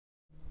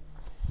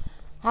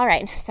All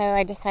right, so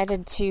I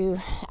decided to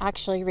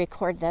actually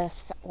record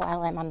this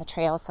while I'm on the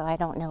trail, so I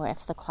don't know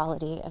if the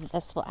quality of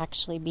this will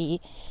actually be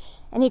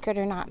any good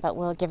or not, but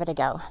we'll give it a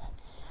go.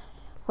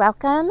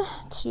 Welcome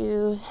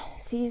to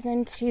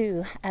season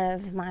 2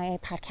 of my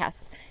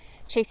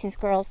podcast, Chasing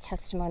Squirrels,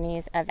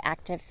 Testimonies of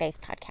Active Faith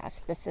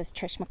podcast. This is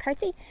Trish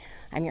McCarthy.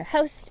 I'm your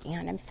host,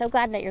 and I'm so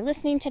glad that you're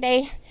listening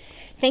today.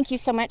 Thank you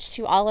so much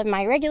to all of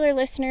my regular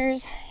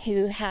listeners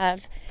who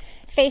have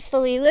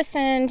faithfully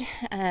listened,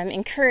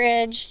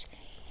 encouraged,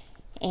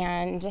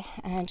 and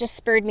just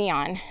spurred me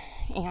on.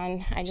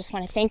 And I just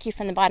want to thank you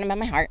from the bottom of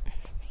my heart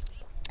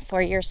for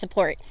your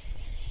support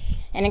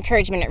and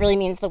encouragement. It really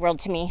means the world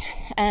to me.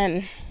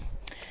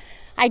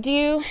 I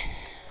do,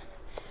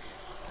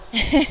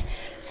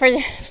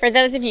 for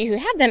those of you who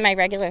have been my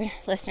regular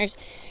listeners,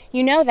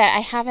 you know that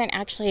I haven't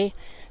actually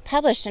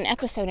published an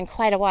episode in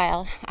quite a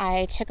while.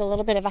 I took a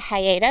little bit of a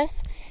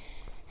hiatus,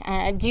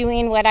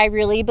 doing what I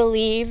really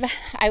believe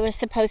I was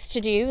supposed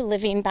to do,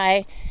 living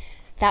by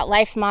that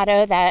life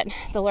motto that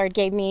the Lord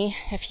gave me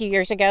a few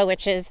years ago,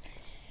 which is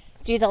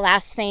do the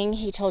last thing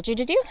He told you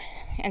to do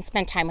and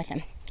spend time with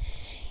Him.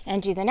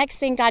 And do the next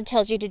thing God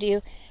tells you to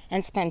do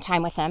and spend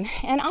time with Him.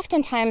 And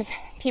oftentimes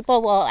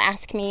people will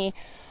ask me,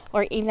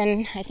 or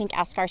even I think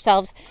ask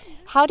ourselves,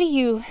 how do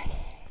you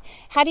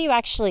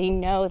actually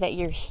know that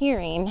you're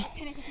hearing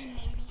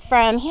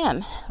from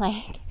Him?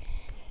 Like,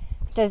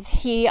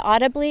 does He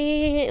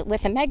audibly,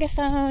 with a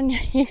megaphone,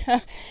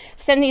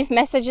 send these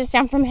messages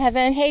down from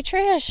heaven? Hey,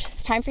 Trish,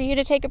 it's time for you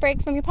to take a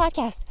break from your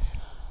podcast.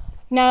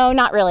 No,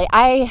 not really.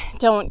 I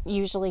don't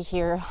usually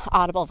hear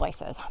audible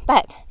voices.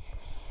 But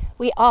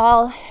we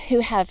all who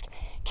have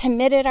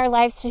committed our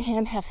lives to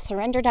Him, have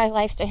surrendered our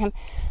lives to Him,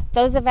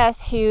 those of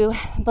us who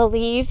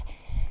believe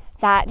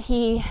that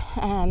He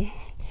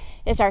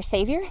is our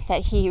Savior,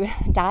 that He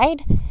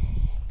died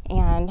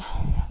and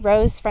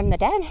rose from the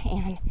dead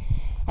and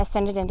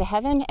ascended into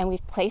heaven, and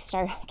we've placed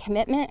our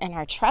commitment and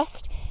our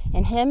trust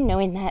in Him,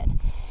 knowing that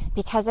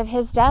because of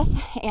His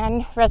death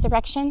and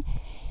resurrection,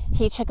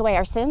 He took away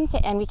our sins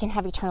and we can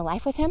have eternal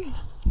life with Him.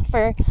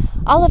 For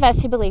all of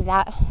us who believe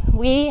that,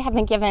 we have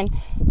been given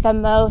the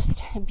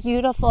most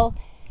beautiful,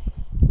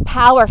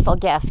 powerful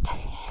gift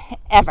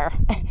ever,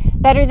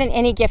 better than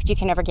any gift you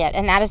can ever get,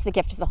 and that is the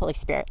gift of the Holy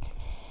Spirit.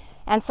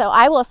 And so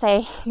I will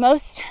say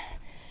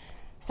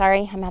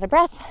sorry, I'm out of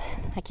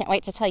breath. I can't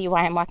wait to tell you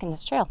why I'm walking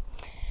this trail.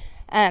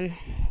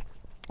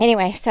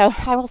 Anyway, so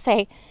I will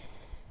say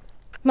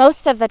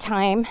most of the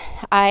time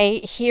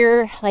I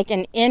hear like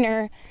an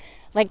inner,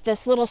 like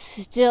this little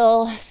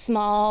still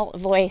small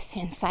voice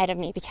inside of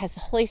me, because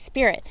the Holy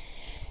Spirit,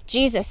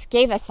 Jesus,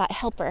 gave us that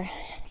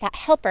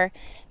helper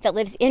that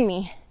lives in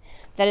me,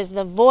 that is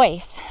the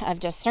voice of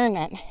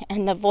discernment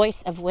and the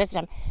voice of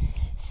wisdom,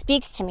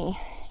 speaks to me,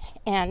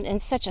 and in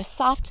such a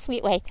soft,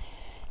 sweet way,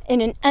 in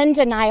an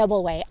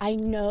undeniable way. I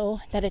know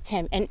that it's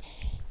Him. And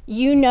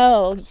you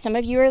know, some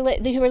of you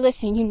who are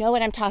listening, you know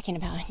what I'm talking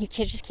about. You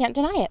just can't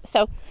deny it.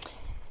 So,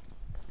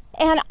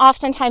 and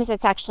oftentimes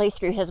it's actually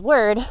through His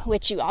Word,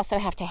 which you also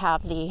have to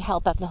have the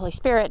help of the Holy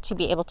Spirit to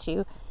be able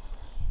to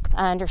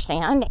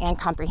understand and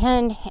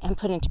comprehend and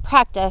put into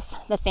practice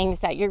the things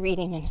that you're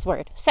reading in His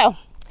Word. So,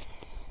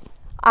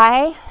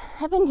 I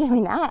have been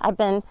doing that. I've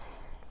been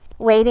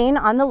waiting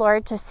on the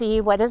Lord to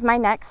see what is my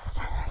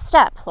next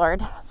step.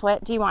 Lord,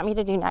 what do you want me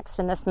to do next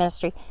in this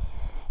ministry?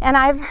 And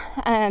I've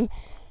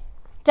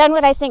done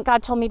what I think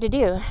God told me to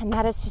do, and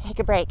that is to take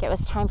a break. It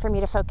was time for me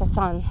to focus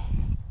on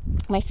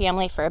my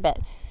family for a bit.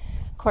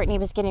 Courtney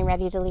was getting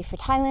ready to leave for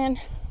Thailand.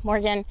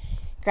 Morgan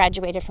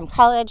graduated from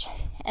college.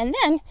 And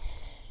then,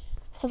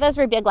 so those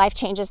were big life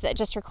changes that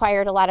just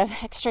required a lot of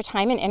extra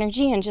time and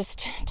energy and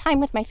just time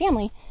with my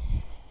family.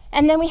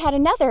 And then we had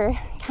another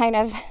kind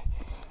of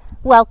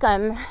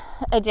welcome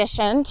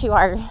addition to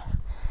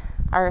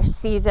our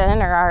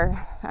season, or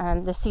our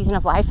the season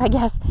of life, I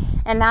guess.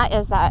 And that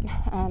is that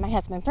my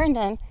husband,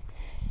 Brendan,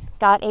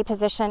 got a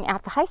position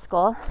at the high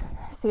school,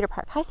 Cedar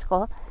Park High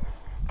School,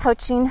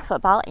 coaching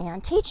football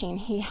and teaching.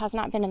 He has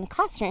not been in the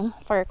classroom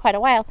for quite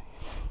a while.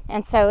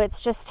 And so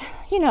it's just,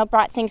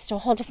 brought things to a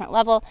whole different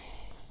level.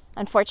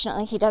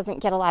 Unfortunately, he doesn't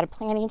get a lot of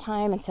planning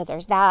time. And so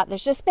there's that.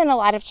 There's just been a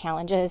lot of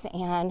challenges.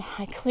 And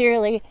I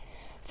clearly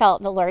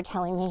felt the Lord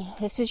telling me,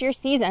 this is your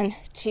season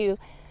to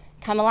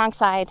come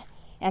alongside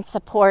and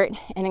support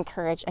and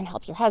encourage and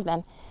help your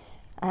husband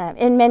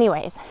in many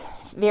ways.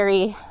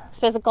 Very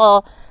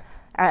physical,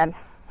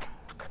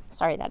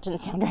 sorry, that didn't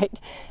sound right.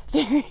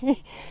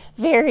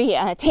 Very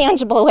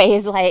tangible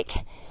ways, like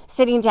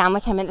sitting down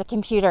with him at the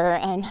computer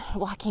and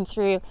walking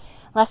through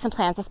lesson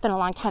plans. It's been a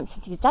long time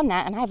since he's done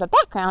that, and I have a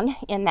background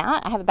in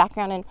that. I have a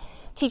background in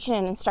teaching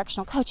and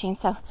instructional coaching.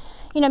 So,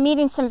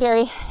 meeting some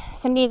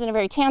needs in a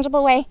very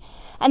tangible way,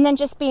 and then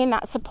just being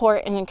that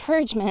support and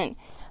encouragement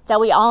that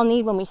we all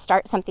need when we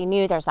start something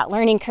new. There's that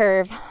learning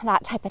curve,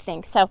 that type of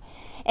thing. So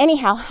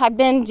anyhow, I've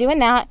been doing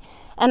that,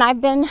 and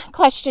I've been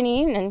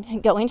questioning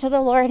and going to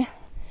the Lord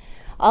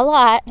a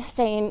lot,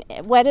 saying,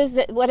 what does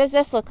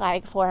this look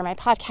like for my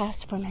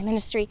podcast, for my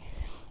ministry?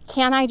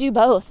 Can I do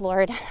both,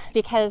 Lord?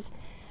 Because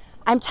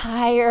I'm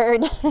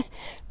tired.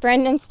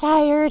 Brendan's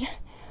tired.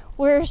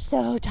 We're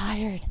so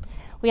tired.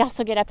 We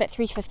also get up at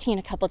 3:15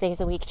 a couple days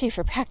a week too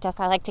for practice.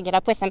 I like to get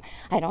up with him.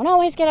 I don't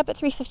always get up at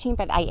 3:15,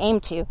 but I aim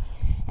to.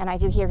 And I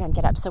do hear him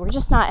get up. So I'm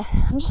just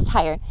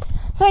tired.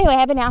 So anyway,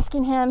 I've been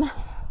asking him,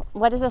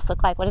 what does this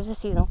look like? What does this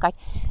season look like?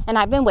 And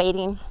I've been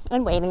waiting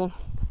and waiting.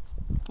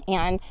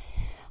 And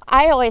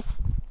I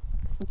always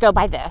go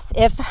by this.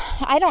 If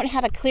I don't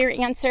have a clear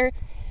answer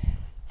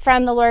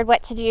from the Lord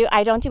what to do,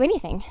 I don't do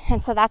anything.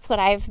 And so that's what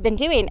I've been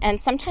doing. And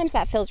sometimes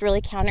that feels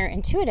really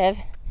counterintuitive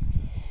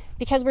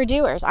because we're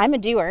doers. I'm a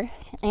doer,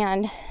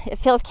 and it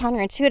feels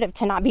counterintuitive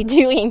to not be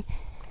doing.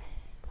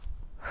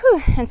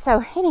 And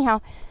so anyhow,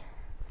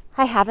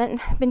 I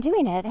haven't been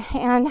doing it.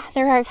 And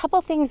there are a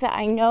couple things that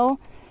I know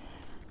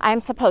I'm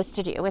supposed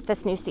to do with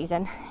this new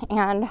season.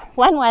 And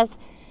one was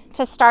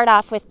to start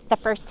off with the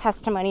first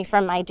testimony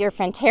from my dear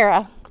friend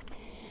Tara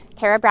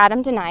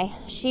Bradham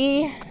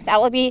Denai.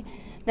 That will be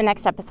the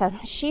next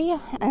episode. She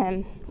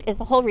is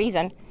the whole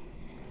reason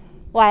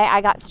why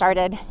I got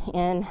started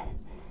in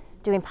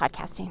doing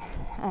podcasting.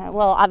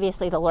 Well,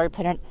 obviously the Lord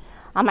put it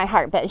on my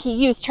heart, but he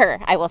used her,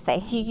 I will say.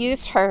 He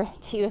used her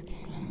to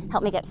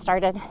help me get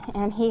started,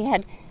 and he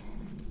had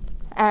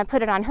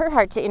put it on her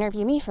heart to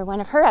interview me for one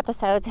of her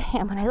episodes.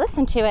 And when I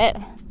listened to it,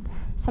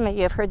 some of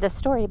you have heard this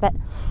story, but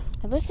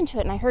I listened to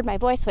it and I heard my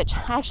voice, which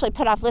I actually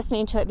put off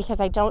listening to it because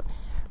I don't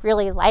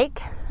really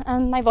like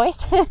my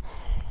voice.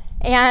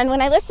 And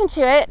when I listened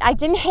to it, I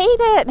didn't hate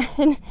it.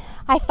 And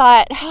I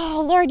thought,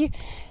 oh, Lord,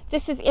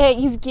 this is it.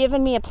 You've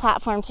given me a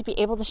platform to be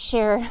able to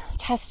share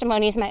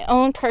testimonies, my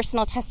own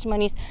personal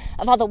testimonies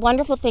of all the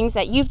wonderful things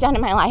that you've done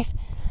in my life,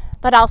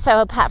 but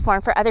also a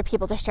platform for other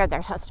people to share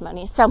their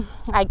testimonies. So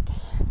I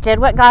did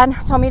what God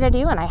told me to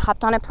do, and I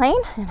hopped on a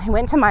plane, and I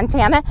went to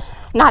Montana.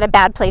 Not a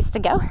bad place to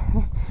go.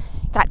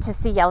 Got to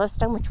see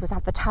Yellowstone, which was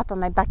at the top of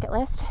my bucket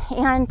list,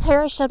 and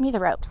Tara showed me the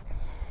ropes.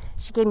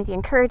 She gave me the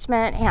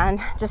encouragement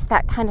and just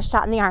that kind of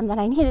shot in the arm that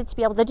I needed to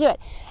be able to do it.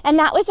 And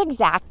that was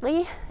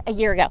exactly a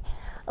year ago,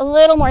 a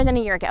little more than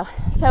a year ago.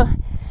 So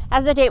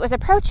as the date was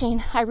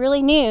approaching, I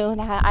really knew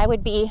that I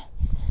would be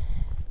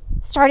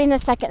starting the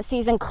second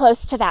season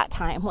close to that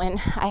time when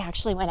I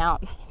actually went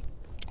out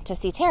to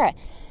see Tara.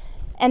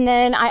 And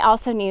then I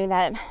also knew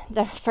that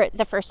the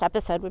first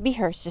episode would be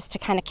hers, just to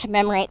kind of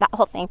commemorate that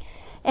whole thing.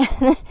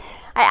 And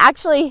I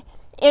actually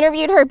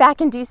interviewed her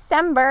back in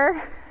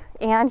December.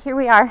 And here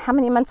we are, how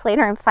many months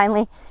later, I'm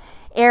finally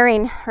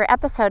airing her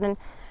episode. And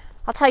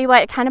I'll tell you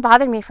what, it kind of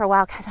bothered me for a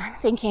while because I'm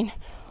thinking,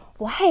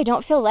 why? I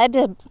don't feel led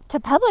to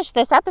publish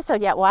this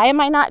episode yet. Why am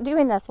I not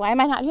doing this? Why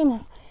am I not doing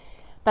this?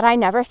 But I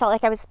never felt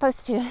like I was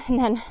supposed to. And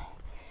then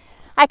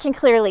I can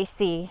clearly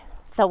see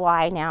the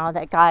why now,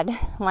 that God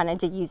wanted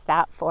to use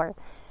that for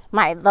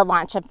the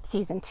launch of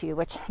season 2,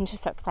 which I'm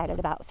just so excited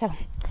about. So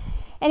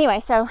anyway,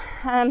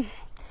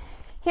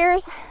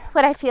 here's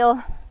what I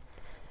feel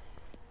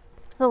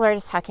the Lord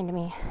is talking to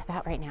me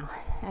about right now.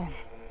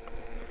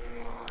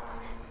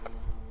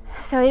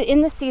 So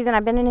in this season,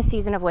 I've been in a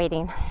season of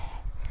waiting.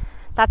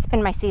 That's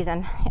been my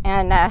season.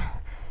 And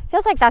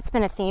feels like that's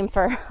been a theme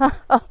for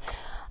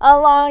a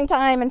long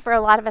time. And for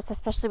a lot of us,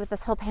 especially with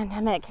this whole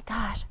pandemic,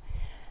 gosh,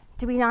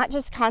 do we not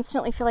just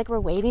constantly feel like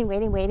we're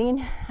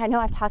waiting? I know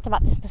I've talked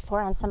about this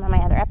before on some of my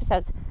other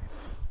episodes.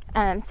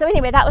 So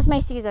anyway, that was my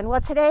season.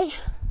 Well, today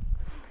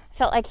I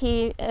felt like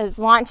he has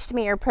launched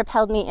me or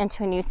propelled me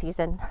into a new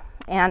season.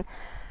 And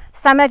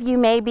some of you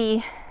may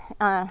be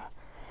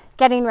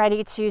getting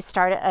ready to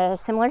start a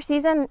similar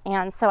season.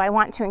 And so I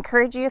want to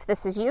encourage you if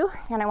this is you,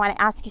 and I want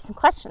to ask you some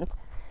questions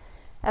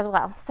as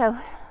well. So,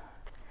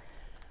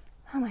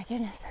 oh my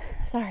goodness,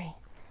 sorry.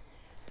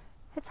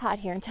 It's hot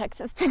here in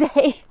Texas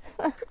today.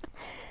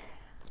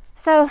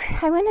 So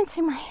I went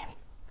into my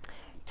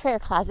prayer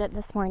closet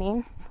this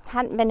morning.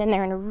 Hadn't been in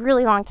there in a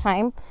really long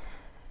time.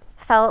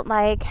 Felt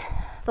like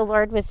the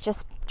Lord was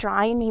just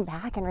drawing me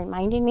back and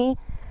reminding me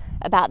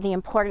about the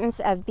importance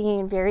of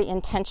being very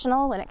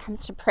intentional when it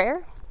comes to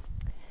prayer.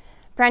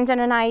 Brendan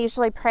and I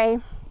usually pray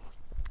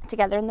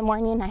together in the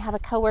morning. I have a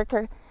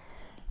coworker,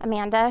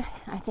 Amanda.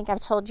 I think I've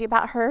told you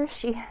about her.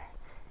 She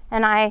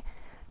and I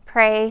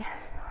pray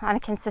on a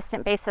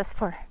consistent basis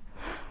for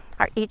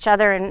each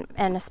other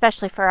and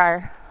especially for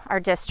our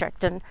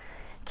district and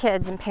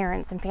kids and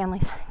parents and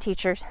families,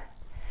 teachers.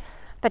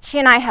 But she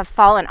and I have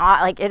fallen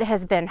off. Like, it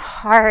has been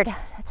hard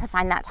to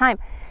find that time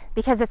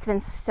because it's been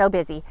so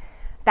busy.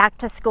 Back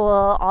to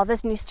school, all the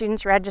new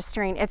students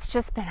registering. It's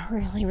just been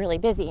really, really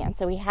busy. And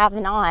so we have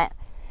not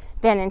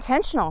been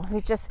intentional.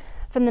 We've just,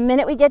 from the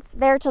minute we get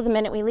there till the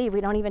minute we leave, we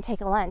don't even take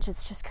a lunch.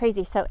 It's just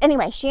crazy. So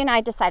anyway, she and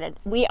I decided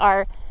we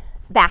are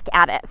back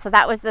at it. So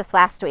that was this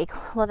last week.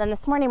 Well, then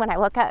this morning when I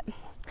woke up,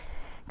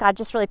 God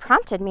just really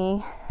prompted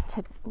me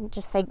to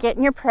just say, get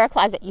in your prayer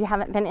closet. You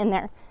haven't been in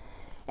there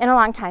in a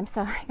long time.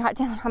 So I got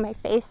down on my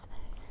face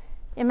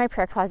in my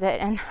prayer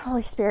closet, and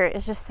Holy Spirit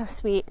is just so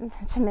sweet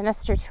to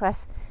minister to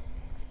us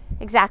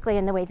exactly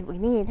in the way that we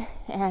need.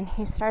 And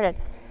he started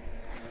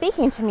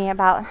speaking to me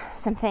about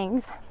some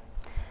things.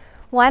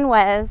 One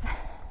was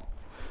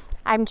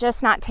I'm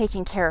just not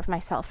taking care of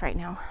myself right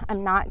now.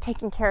 I'm not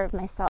taking care of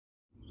myself.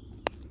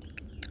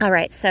 All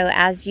right, so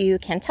as you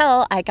can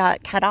tell, I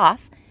got cut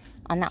off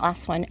on that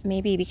last one,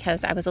 maybe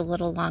because I was a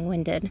little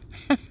long-winded.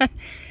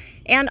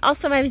 And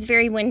also I was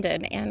very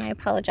winded, and I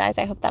apologize.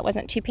 I hope that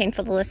wasn't too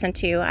painful to listen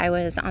to. I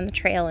was on the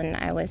trail and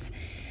I was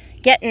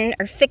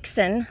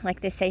fixin',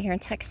 like they say here in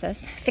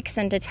Texas,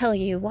 fixin' to tell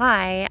you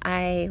why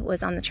I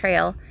was on the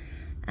trail.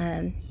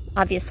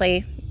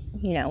 Obviously,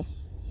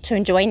 to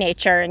enjoy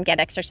nature and get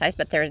exercise,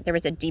 but there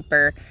was a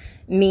deeper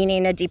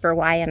meaning, a deeper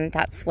why, and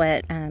that's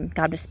what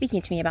God was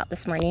speaking to me about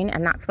this morning,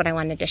 and that's what I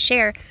wanted to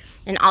share,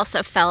 and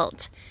also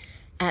felt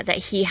that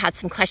he had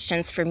some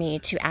questions for me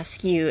to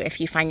ask you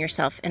if you find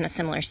yourself in a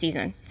similar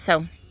season.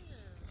 So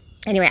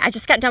anyway, I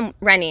just got done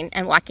running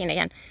and walking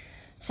again.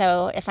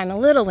 So if I'm a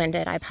little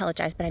winded, I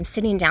apologize, but I'm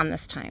sitting down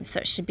this time,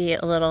 so it should be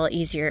a little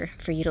easier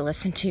for you to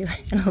listen to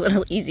and a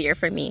little easier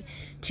for me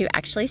to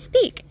actually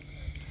speak.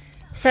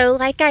 So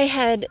like I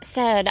had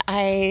said,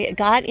 I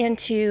got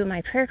into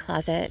my prayer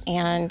closet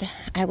and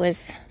I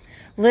was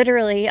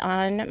literally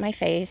on my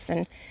face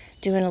and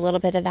doing a little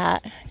bit of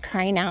that,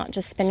 crying out,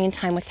 just spending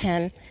time with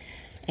him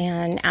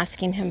and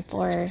asking him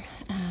for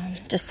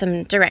just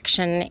some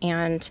direction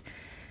and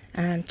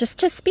just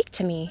to speak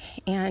to me.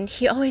 And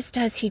he always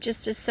does. He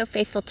just is so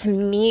faithful to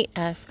meet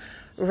us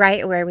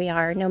right where we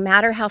are, no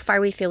matter how far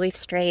we feel we've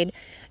strayed,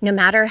 no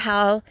matter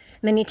how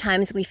many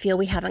times we feel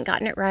we haven't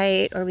gotten it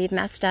right or we've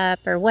messed up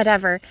or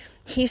whatever.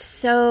 He's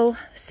so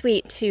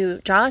sweet to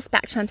draw us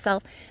back to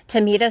himself,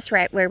 to meet us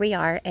right where we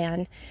are,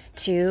 and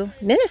to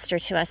minister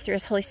to us through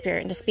his Holy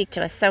Spirit and to speak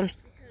to us. So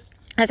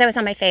as I was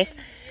on my face,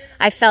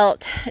 I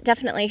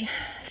definitely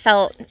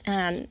felt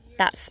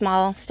that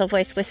small, still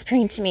voice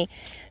whispering to me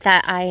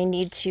that I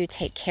need to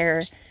take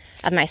care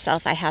of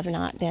myself. I have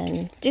not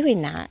been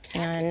doing that,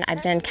 and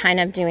I've been kind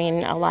of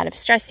doing a lot of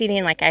stress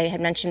eating. Like I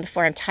had mentioned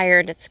before, I'm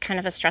tired. It's kind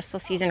of a stressful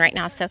season right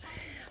now, so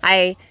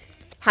I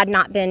had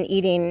not been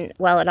eating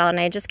well at all, and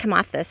I had just come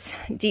off this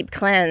deep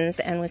cleanse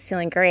and was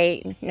feeling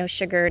great. No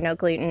sugar, no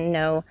gluten,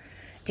 no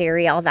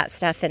dairy, all that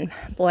stuff. And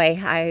boy,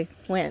 I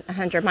went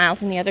 100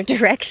 miles in the other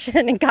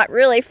direction and got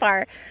really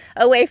far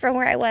away from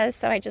where I was.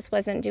 So I just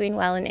wasn't doing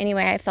well. And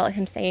anyway, I felt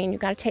him saying, you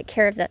got to take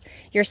care of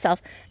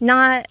yourself.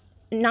 Not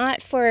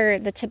for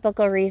the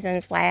typical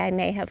reasons why I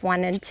may have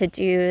wanted to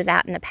do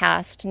that in the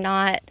past.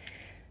 Not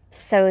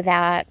so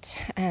that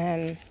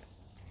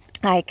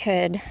I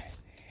could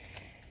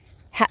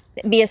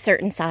be a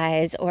certain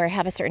size or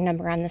have a certain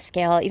number on the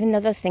scale, even though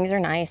those things are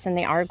nice and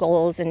they are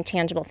goals and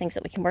tangible things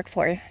that we can work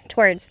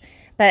towards.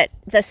 But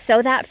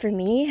so that for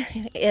me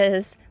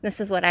this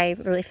is what I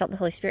really felt the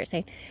Holy Spirit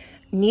saying,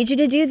 need you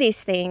to do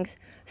these things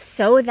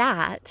so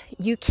that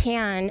you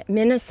can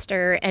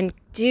minister and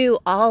do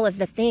all of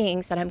the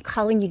things that I'm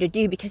calling you to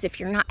do. Because if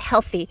you're not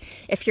healthy,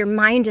 if your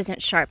mind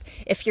isn't sharp,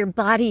 if your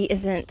body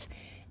isn't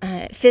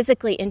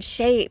physically in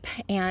shape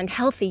and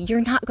healthy,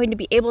 you're not going to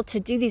be able to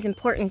do these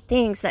important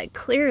things that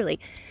clearly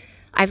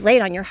I've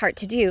laid on your heart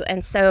to do.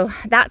 And so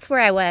that's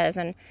where I was.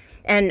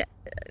 And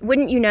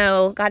wouldn't you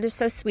know, God is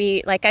so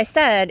sweet. Like I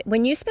said,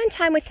 when you spend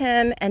time with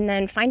him and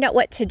then find out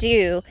what to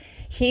do,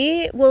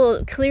 he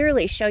will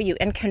clearly show you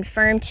and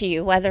confirm to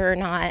you whether or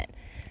not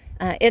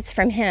it's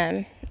from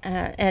him.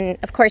 And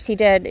of course he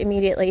did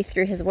immediately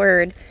through his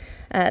word.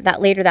 That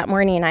later that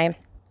morning, I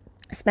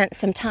spent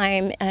some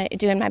time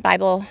doing my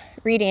Bible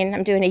reading.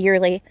 I'm doing a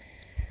yearly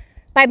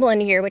Bible in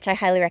a year, which I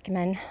highly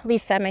recommend.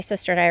 Lisa, my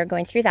sister, and I are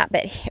going through that.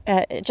 But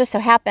it just so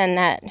happened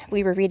that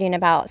we were reading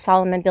about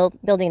Solomon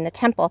building the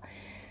temple,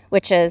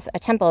 which is a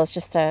temple is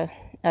just a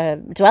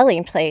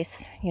dwelling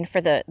place,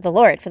 for the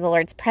Lord, for the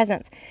Lord's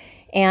presence.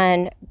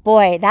 And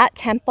boy, that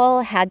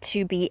temple had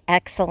to be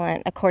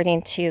excellent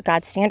according to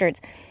God's standards,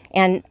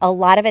 and a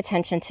lot of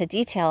attention to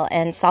detail.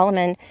 And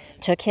Solomon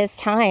took his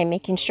time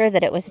making sure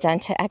that it was done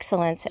to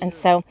excellence. And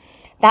so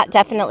that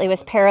definitely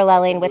was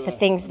paralleling with the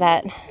things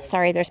that,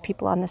 sorry, there's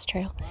people on this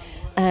trail.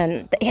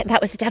 That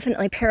was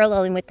definitely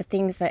paralleling with the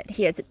things that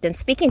he has been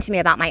speaking to me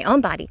about my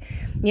own body.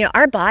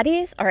 Our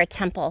bodies are a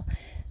temple.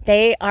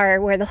 They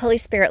are where the Holy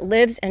Spirit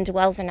lives and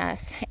dwells in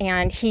us.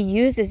 And he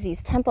uses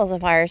these temples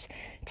of ours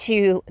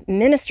to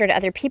minister to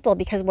other people,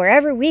 because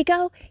wherever we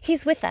go,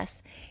 he's with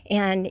us.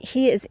 And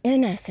he is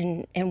in us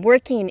and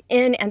working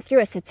in and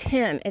through us. It's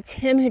him. It's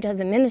him who does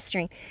the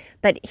ministering.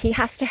 But he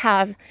has to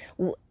have,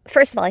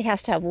 first of all, he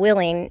has to have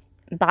willing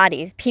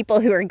bodies, people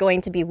who are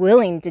going to be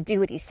willing to do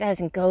what he says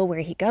and go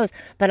where he goes.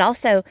 But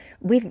also,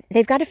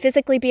 they've got to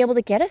physically be able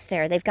to get us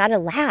there. They've got to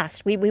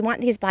last. We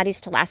want these bodies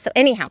to last. So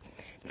anyhow,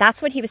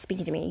 that's what he was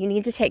speaking to me. You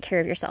need to take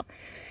care of yourself.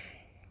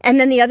 And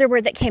then the other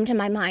word that came to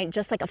my mind,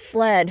 just like a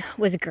flood,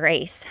 was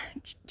grace.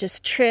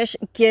 Just, Trish,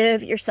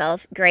 give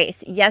yourself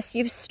grace. Yes,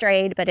 you've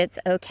strayed, but it's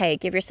okay.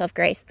 Give yourself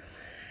grace.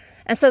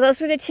 And so those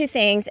were the two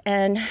things.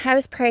 And I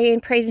was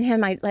praising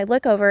him. I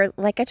look over,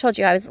 like I told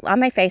you, I was on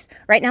my face.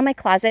 Right now, my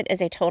closet is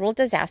a total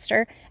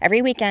disaster.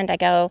 Every weekend I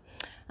go,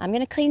 I'm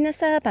going to clean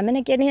this up. I'm going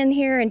to get in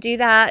here and do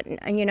that.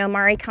 And,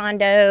 Marie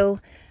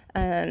Kondo,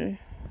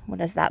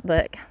 what is that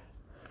book?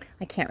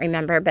 I can't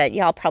remember, but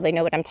y'all probably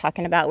know what I'm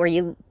talking about, where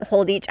you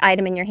hold each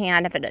item in your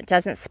hand. If it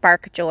doesn't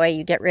spark joy,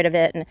 you get rid of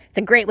it. And it's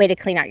a great way to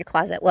clean out your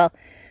closet. Well,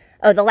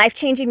 the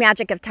life-changing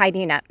magic of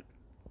tidying up.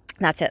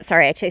 That's it.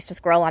 Sorry, I chased a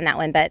squirrel on that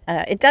one, but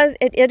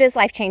it is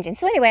life-changing.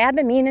 So anyway, I've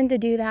been meaning to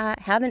do that.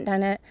 Haven't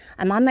done it.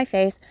 I'm on my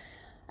face.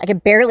 I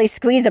could barely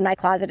squeeze in my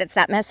closet. It's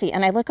that messy.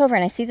 And I look over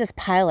and I see this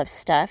pile of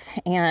stuff.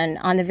 And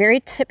on the very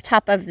tip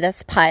top of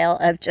this pile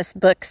of just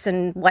books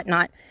and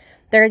whatnot,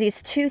 there are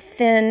these two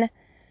thin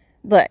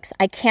books.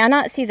 I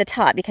cannot see the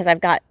top because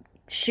I've got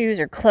shoes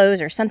or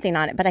clothes or something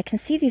on it, but I can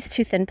see these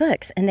two thin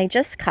books, and they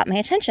just caught my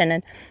attention.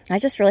 And I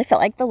just really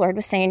felt like the Lord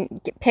was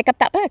saying, pick up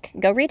that book,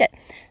 go read it.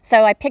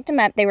 So I picked them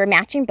up. They were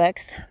matching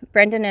books.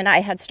 Brendan and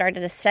I had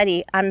started a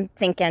study, I'm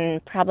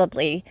thinking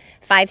probably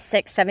 5,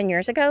 6, 7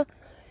 years ago.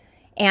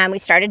 And we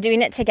started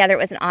doing it together. It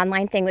was an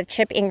online thing with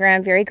Chip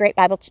Ingram, very great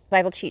Bible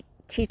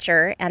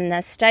teacher. And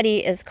the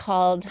study is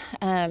called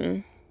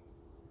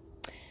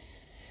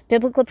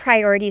Biblical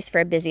Priorities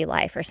for a Busy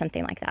Life or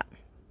something like that.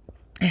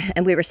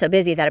 And we were so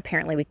busy that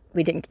apparently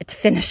we didn't get to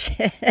finish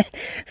it.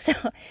 So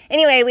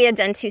anyway, we had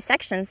done 2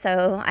 sections.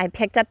 So I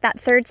picked up that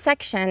 3rd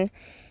section,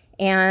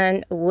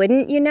 and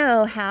wouldn't you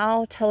know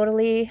how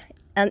totally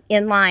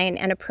in line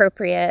and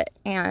appropriate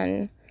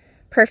and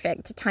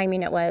perfect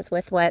timing it was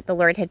with what the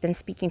Lord had been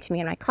speaking to me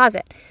in my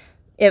closet.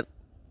 It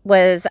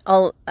was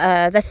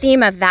the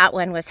theme of that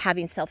one was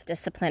having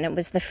self-discipline. It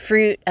was the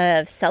fruit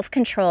of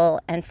self-control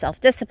and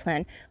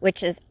self-discipline,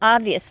 which is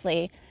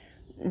obviously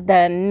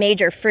the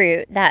major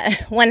fruit,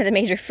 that one of the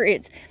major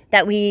fruits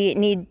that we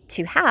need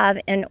to have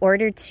in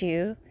order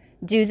to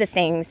do the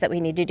things that we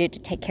need to do to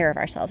take care of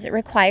ourselves. It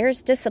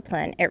requires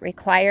discipline. It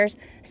requires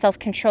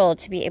self-control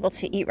to be able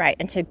to eat right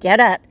and to get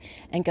up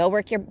and go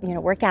work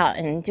out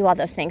and do all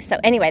those things. So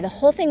anyway, the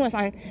whole thing was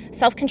on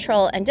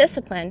self-control and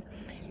discipline.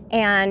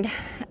 And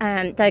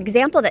the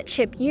example that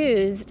Chip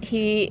used,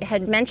 he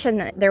had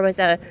mentioned that there was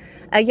a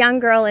young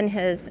girl in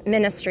his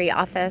ministry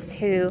office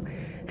who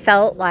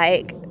felt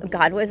like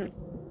God was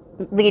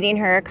leading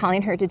her,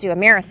 calling her to do a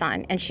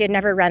marathon, and she had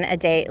never run a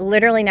day,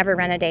 literally never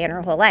run a day in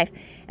her whole life.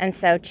 And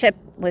so Chip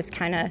was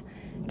kind of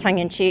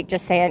tongue-in-cheek,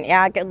 just saying,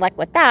 yeah, good luck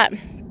with that.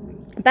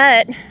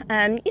 But,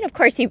 of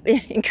course, he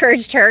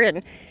encouraged her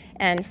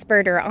and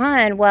spurred her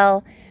on.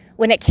 Well,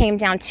 when it came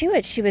down to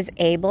it, she was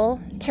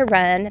able to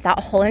run that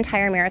whole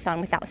entire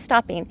marathon without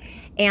stopping.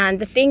 And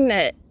the thing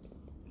that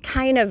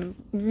kind of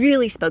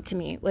really spoke to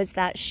me was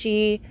that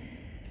this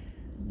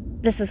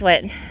is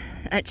what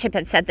Chip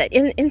had said, that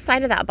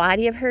inside of that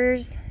body of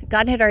hers,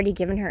 God had already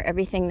given her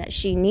everything that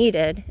she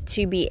needed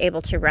to be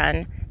able to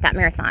run that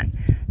marathon.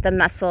 The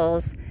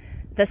muscles,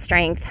 the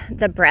strength,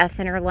 the breath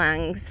in her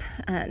lungs,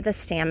 the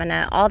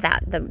stamina, all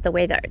that, the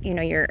way that,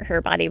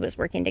 her body was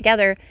working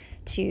together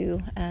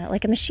to,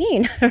 like a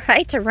machine,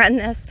 right, to run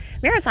this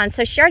marathon.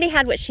 So she already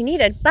had what she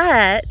needed,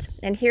 but,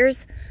 and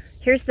here's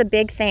the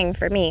big thing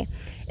for me,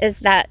 is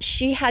that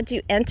she had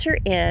to enter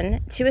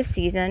into a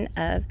season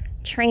of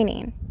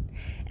training.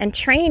 And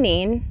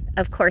training,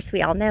 of course,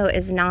 we all know,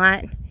 is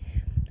not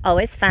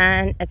always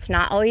fun. It's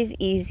not always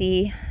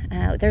easy.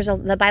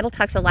 The Bible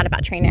talks a lot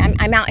about training.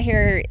 I'm out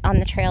here on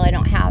the trail. I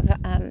don't have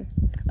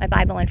my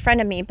Bible in front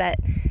of me, but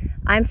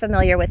I'm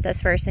familiar with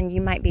this verse, and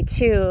you might be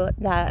too,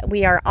 that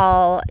we are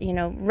all,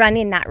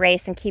 running that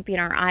race and keeping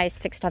our eyes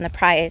fixed on the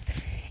prize,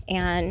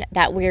 and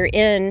that we're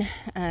in,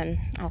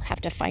 I'll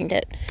have to find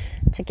it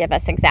to give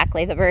us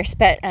exactly the verse,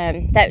 but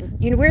that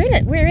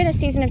we're in a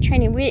season of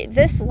training.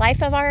 This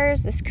life of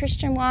ours, this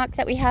Christian walk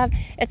that we have,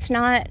 it's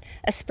not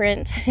a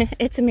sprint,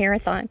 it's a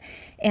marathon,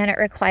 and it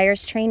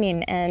requires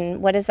training.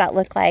 And what does that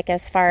look like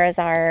as far as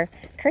our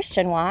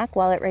Christian walk?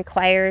 Well, it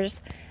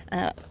requires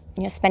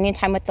spending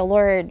time with the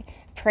Lord,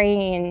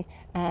 praying,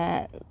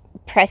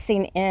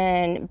 pressing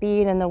in,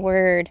 being in the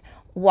Word,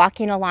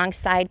 walking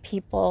alongside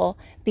people,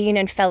 being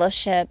in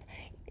fellowship,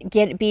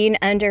 being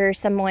under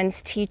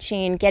someone's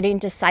teaching, getting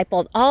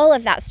discipled. All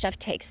of that stuff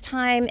takes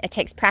time. It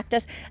takes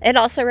practice. It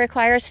also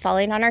requires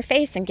falling on our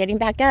face and getting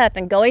back up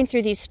and going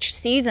through these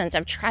seasons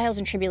of trials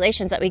and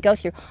tribulations that we go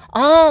through.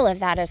 All of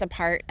that is a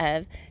part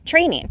of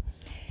training.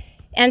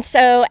 And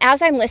so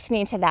as I'm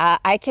listening to that,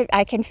 I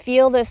can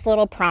feel this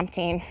little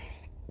prompting.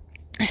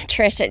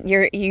 Trish,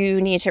 you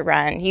need to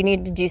run. You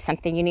need to do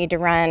something. You need to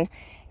run.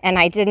 And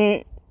I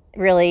didn't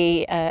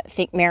really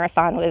think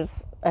marathon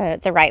was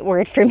the right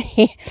word for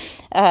me.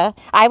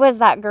 I was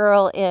that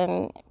girl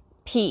in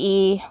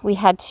PE. We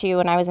had to,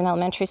 when I was in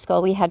elementary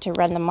school, we had to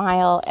run the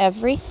mile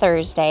every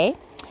Thursday,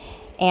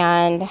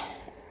 and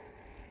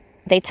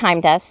they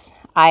timed us.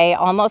 I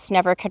almost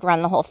never could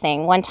run the whole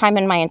thing. One time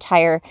in my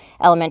entire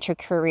elementary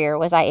career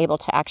was I able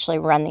to actually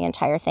run the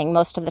entire thing.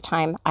 Most of the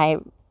time I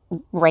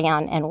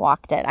ran and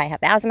walked it. I have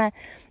asthma.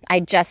 I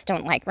just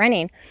don't like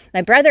running.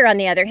 My brother, on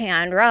the other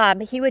hand,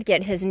 Rob, he would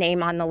get his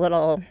name on the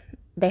little,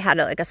 they had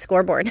a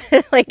scoreboard,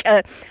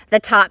 the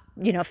top,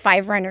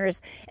 5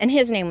 runners, and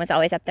his name was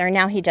always up there.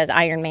 Now he does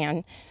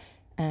Ironman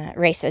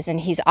races, and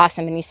he's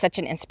awesome, and he's such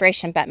an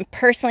inspiration. But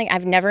personally,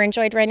 I've never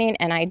enjoyed running,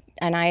 and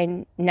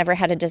I never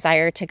had a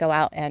desire to go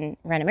out and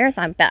run a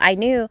marathon. But I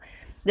knew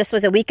This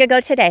was a week ago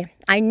today.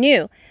 I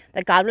knew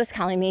that God was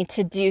calling me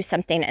to do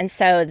something. And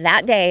so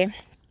that day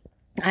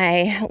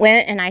I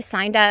went and I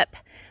signed up.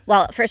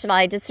 Well, first of all,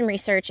 I did some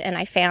research and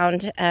I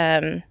found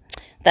a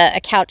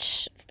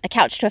couch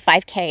to a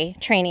 5K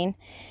training.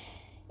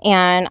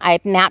 And I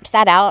mapped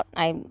that out.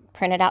 I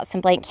printed out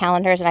some blank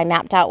calendars and I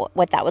mapped out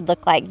what that would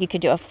look like. You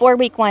could do a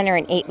 4-week one or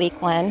an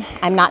 8-week one.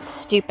 I'm not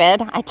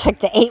stupid. I took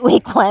the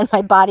 8-week one.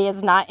 My body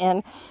is not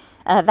in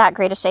that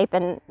great a shape.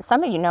 And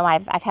some of you know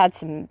I've had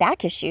some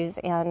back issues.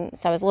 And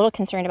so I was a little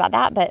concerned about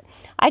that. But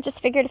I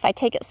just figured if I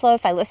take it slow,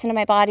 if I listen to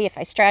my body, if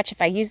I stretch,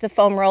 if I use the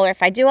foam roller,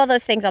 if I do all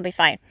those things, I'll be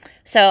fine.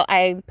 So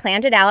I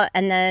planned it out.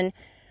 And then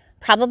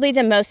probably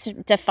the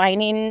most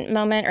defining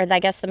moment, or I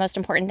guess the most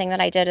important thing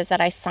that I did, is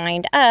that I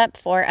signed up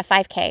for a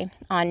 5K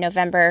on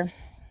November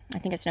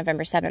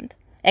 7th.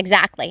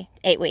 Exactly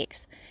 8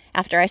 weeks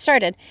after I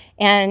started.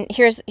 And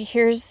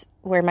here's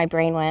where my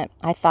brain went.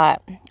 I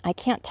thought, I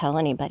can't tell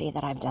anybody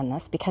that I've done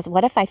this, because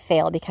what if I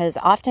fail? Because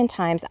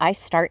oftentimes I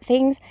start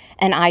things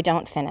and I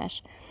don't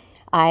finish.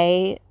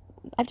 I've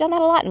done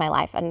that a lot in my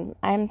life, and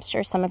I'm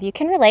sure some of you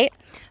can relate,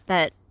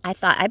 but I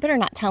thought I better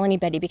not tell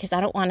anybody because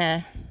I don't want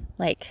to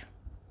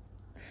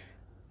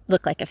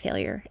look like a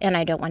failure, and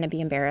I don't want to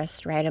be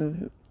embarrassed, right?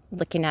 I'm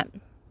looking at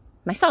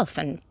myself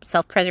and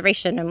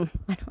self-preservation, and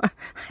I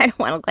don't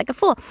want to look like a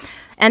fool.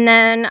 And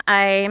then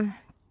I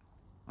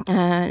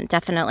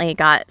definitely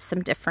got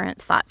some different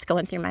thoughts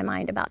going through my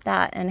mind about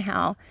that, and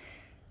how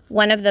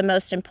one of the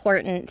most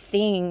important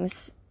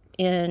things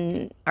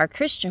in our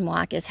Christian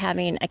walk is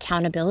having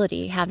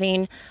accountability,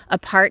 having a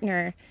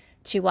partner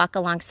to walk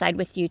alongside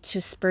with you, to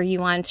spur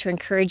you on, to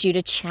encourage you,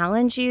 to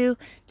challenge you,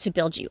 to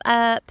build you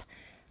up.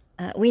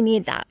 We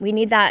need that. We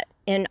need that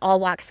in all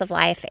walks of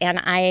life. And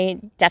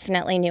I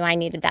definitely knew I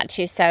needed that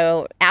too.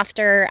 So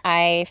after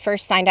I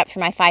first signed up for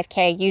my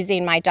 5K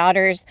using my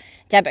daughter's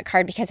debit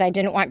card, because I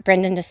didn't want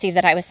Brendan to see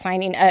that I was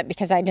signing up,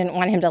 because I didn't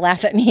want him to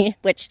laugh at me,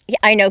 which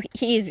I know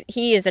he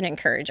is an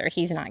encourager.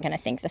 He's not going to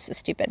think this is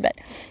stupid. But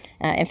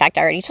in fact,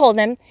 I already told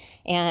him,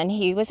 and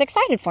he was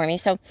excited for me.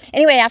 So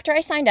anyway, after I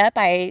signed up,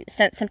 I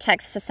sent some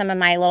texts to some of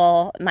my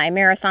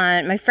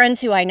friends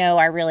who I know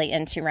are really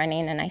into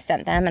running. And I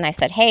sent them and I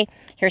said, hey,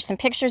 here's some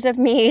pictures of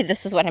me.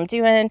 This is what I'm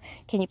doing.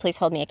 Can you please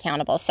hold me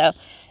accountable? So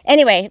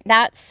anyway,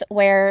 that's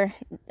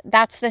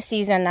the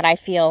season that I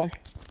feel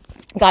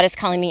God is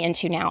calling me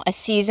into now, a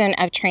season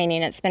of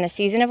training. It's been a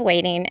season of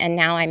waiting, and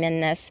now I'm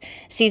in this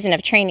season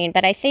of training.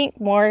 But I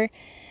think more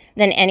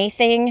than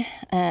anything,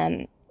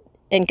 and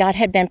God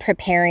had been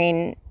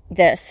preparing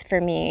this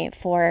for me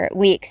for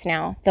weeks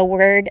now. The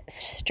word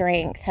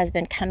strength has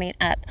been coming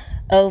up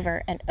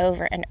over and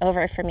over and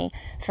over for me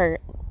for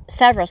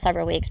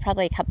several weeks,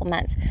 probably a couple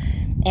months.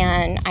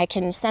 And I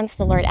can sense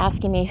the Lord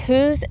asking me,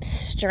 whose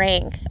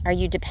strength are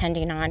you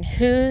depending on?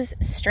 Whose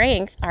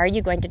strength are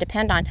you going to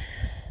depend on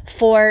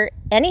for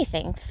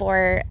anything,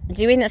 for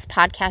doing this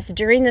podcast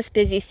during this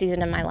busy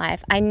season of my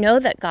life? I know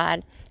that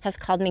God has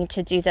called me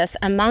to do this,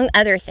 among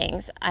other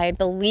things. I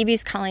believe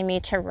He's calling me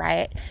to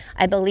write.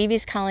 I believe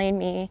He's calling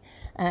me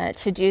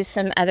to do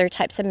some other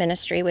types of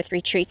ministry with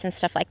retreats and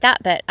stuff like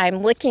that. But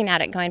I'm looking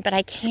at it going, but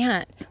I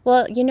can't.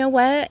 Well, you know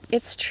what?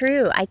 It's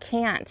true. I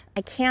can't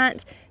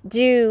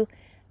do.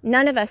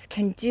 None of us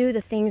can do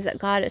the things that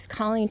God is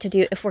calling to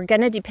do if we're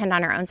going to depend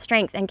on our own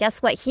strength. And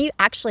guess what? He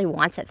actually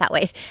wants it that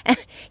way.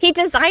 And He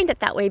designed it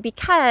that way,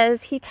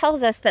 because He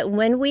tells us that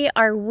when we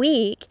are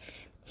weak,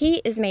 He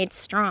is made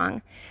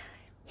strong.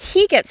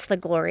 He gets the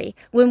glory.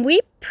 When we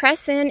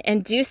press in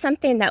and do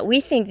something that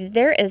we think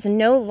there is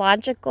no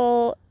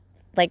logical,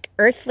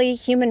 earthly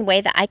human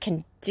way that I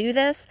can do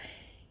this,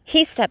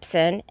 He steps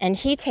in and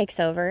He takes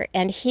over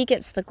and He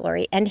gets the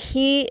glory. And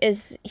He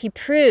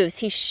proves,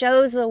 He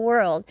shows the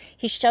world,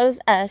 He shows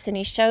us, and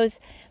He shows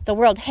the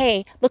world,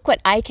 hey, look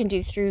what I can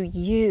do through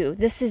you.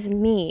 This is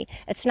me.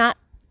 It's not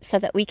so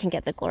that we can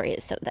get the glory,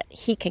 it's so that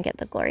He can get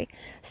the glory.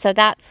 So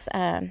that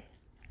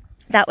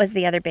was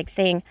the other big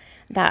thing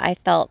that I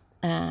felt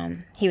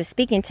He was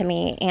speaking to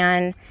me.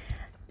 And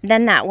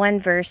then that one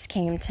verse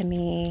came to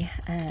me,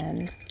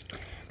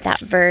 that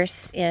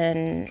verse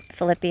in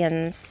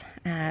Philippians,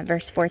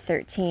 verse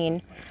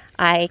 4:13,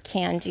 I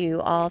can do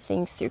all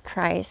things through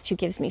Christ who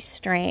gives me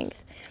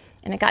strength.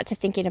 And I got to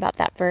thinking about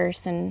that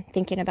verse, and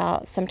thinking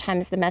about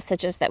sometimes the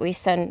messages that we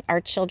send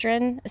our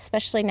children,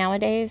 especially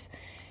nowadays,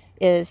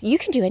 is you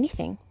can do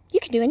anything. You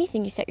can do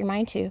anything you set your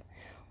mind to.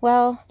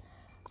 Well,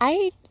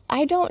 I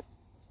don't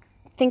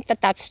think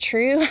that that's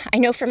true. I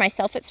know for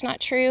myself it's not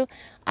true.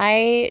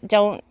 I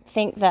don't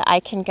think that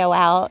I can go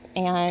out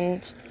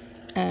and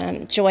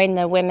join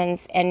the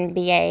women's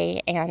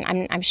NBA,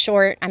 and I'm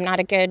short. I'm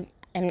not good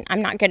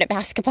at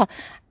basketball.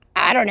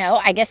 I don't know.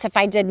 I guess if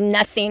I did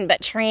nothing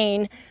but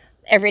train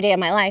every day of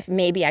my life,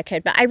 maybe I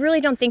could, but I really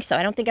don't think so.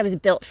 I don't think I was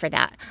built for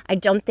that. I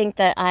don't think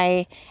that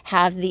I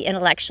have the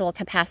intellectual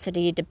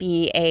capacity to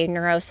be a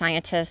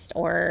neuroscientist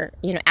or,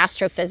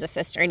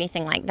 astrophysicist or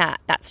anything like that.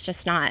 That's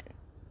just not.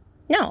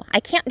 No, I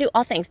can't do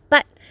all things,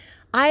 but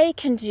I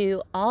can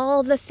do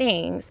all the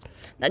things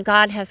that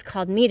God has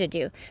called me to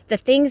do, the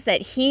things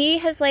that He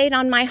has laid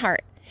on my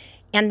heart.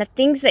 and the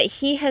things that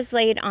he has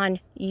laid on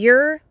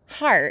your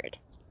heart,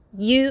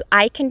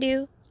 I can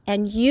do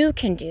and you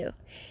can do.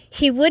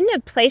 He wouldn't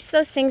have placed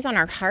those things on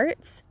our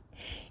hearts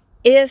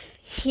if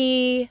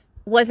he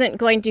wasn't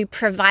going to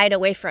provide a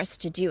way for us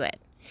to do it.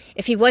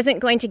 If he wasn't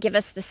going to give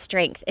us the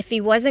strength, if he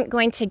wasn't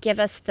going to give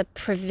us the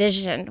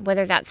provision,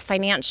 whether that's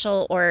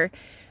financial or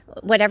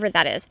whatever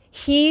that is,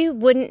 he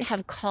wouldn't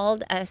have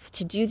called us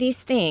to do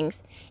these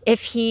things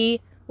if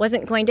he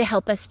wasn't going to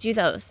help us do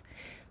those.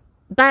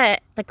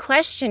 But the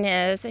question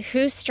is,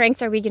 whose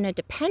strength are we going to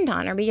depend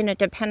on? Are we going to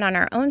depend on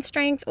our own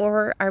strength,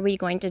 or are we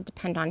going to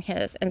depend on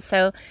his? And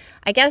so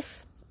I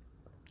guess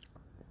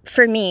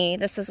for me,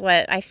 this is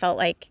what I felt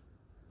like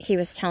he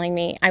was telling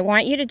me. I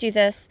want you to do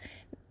this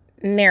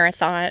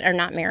marathon, or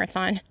not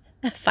marathon.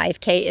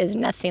 5K is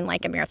nothing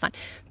like a marathon.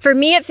 For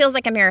me, it feels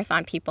like a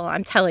marathon, people.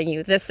 I'm telling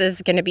you, this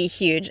is going to be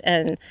huge.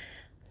 And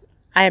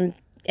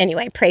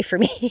anyway, pray for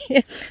me.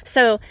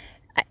 So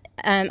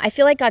I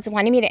feel like God's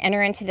wanting me to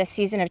enter into this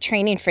season of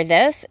training for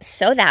this,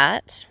 so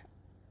that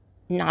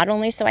not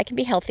only so I can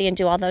be healthy and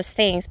do all those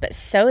things, but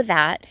so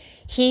that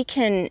he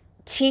can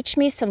teach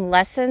me some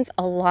lessons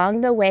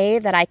along the way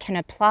that I can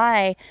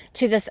apply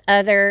to this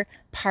other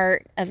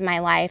part of my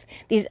life,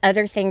 these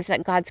other things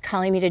that God's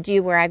calling me to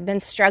do where I've been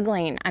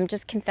struggling. I'm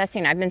just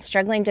confessing, I've been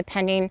struggling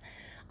depending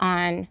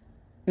on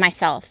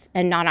myself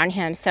and not on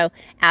him. So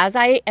as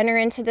I enter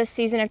into this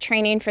season of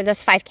training for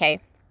this 5K,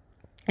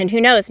 and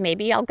who knows,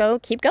 maybe I'll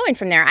keep going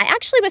from there. I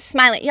actually was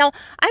smiling. Y'all,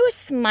 I was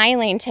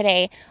smiling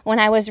today when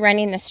I was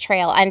running this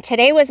trail. And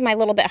today was my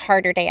little bit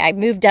harder day. I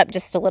moved up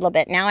just a little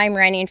bit. Now I'm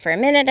running for a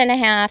minute and a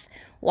half,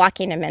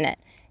 walking a minute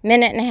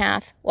and a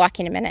half,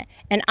 walking a minute.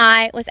 And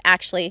I was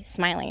actually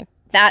smiling.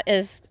 That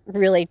is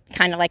really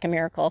kind of like a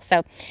miracle.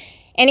 So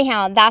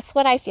anyhow, that's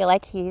what I feel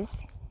like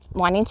he's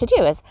wanting to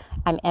do, is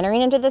I'm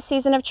entering into this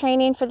season of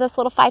training for this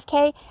little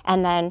 5K,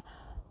 and then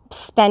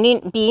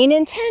being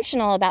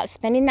intentional about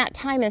spending that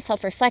time in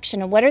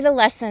self-reflection. And what are the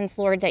lessons,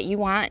 Lord, that you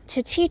want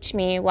to teach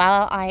me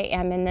while I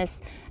am in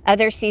this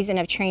other season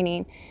of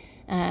training?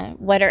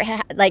 What are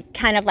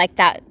kind of like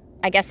that?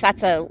 I guess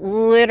that's a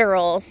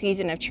literal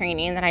season of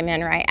training that I'm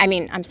in, right? I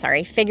mean, I'm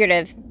sorry,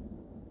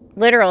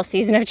 literal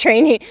season of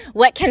training.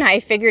 What can I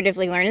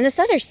figuratively learn in this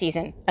other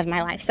season of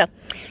my life? So,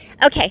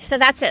 okay, so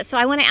that's it. So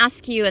I want to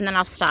ask you, and then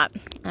I'll stop.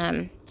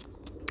 I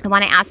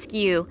want to ask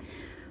you,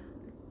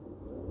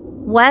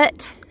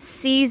 what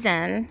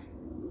season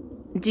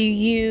do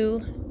you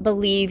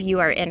believe you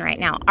are in right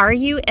now? Are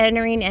you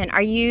entering in?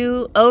 Are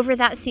you over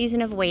that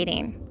season of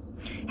waiting?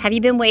 Have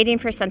you been waiting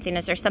for something?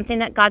 Is there something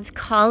that God's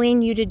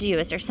calling you to do?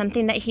 Is there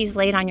something that he's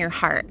laid on your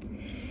heart?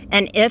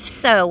 And if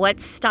so,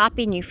 what's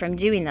stopping you from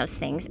doing those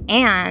things?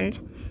 And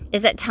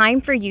is it time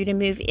for you to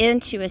move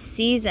into a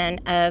season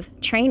of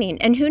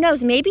training? And who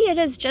knows, maybe it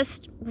is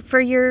just for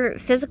your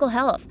physical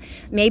health.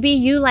 Maybe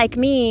you, like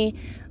me,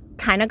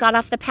 kind of got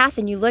off the path,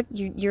 and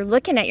you're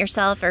looking at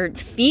yourself or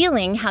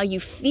feeling how you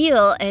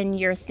feel, and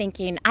you're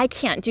thinking, I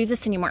can't do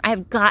this anymore.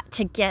 I've got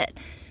to get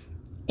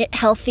it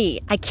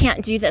healthy. I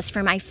can't do this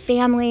for my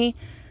family.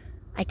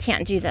 I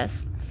can't do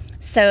this.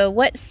 So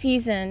what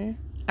season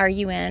are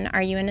you in?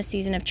 Are you in a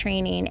season of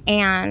training?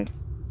 And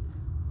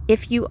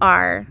if you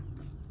are,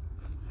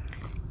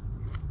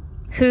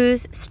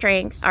 whose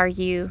strength are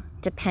you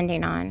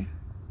depending on?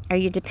 Are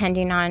you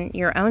depending on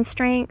your own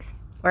strength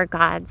or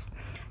God's?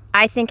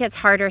 I think it's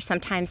harder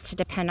sometimes to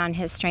depend on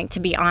his strength, to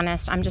be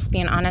honest. I'm just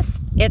being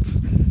honest.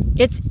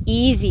 It's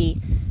easy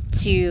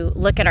to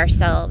look at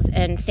ourselves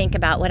and think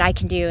about what I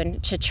can do,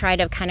 and to try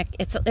to kind of,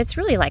 it's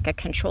really like a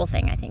control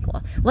thing. I think,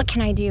 well, what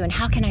can I do and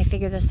how can I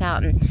figure this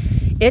out? And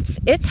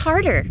it's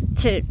harder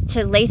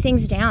to lay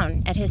things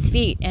down at his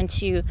feet and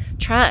to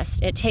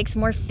trust. It takes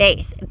more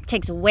faith. It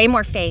takes way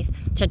more faith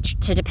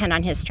to depend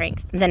on his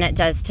strength than it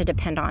does to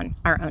depend on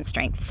our own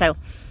strength. So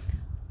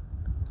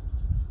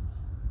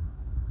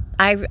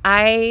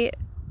I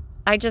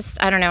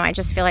don't know. I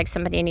just feel like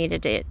somebody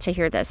needed to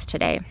hear this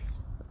today.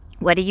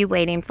 What are you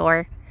waiting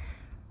for?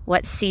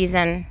 What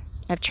season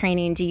of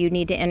training do you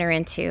need to enter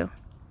into?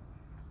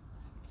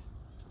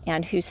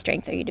 And whose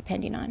strength are you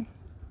depending on?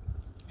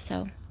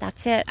 So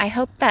that's it. I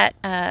hope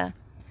that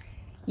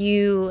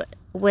you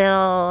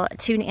will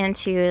tune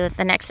into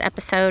the next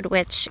episode,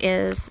 which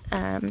is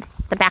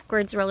The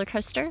Backwards Roller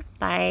Coaster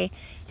by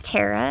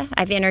Tara.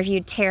 I've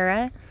interviewed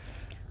Tara,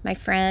 my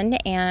friend,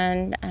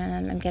 and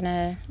I'm going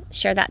to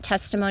share that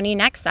testimony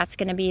next. That's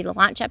going to be the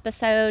launch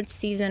episode,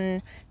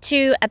 season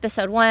 2,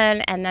 episode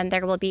 1, and then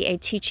there will be a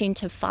teaching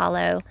to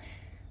follow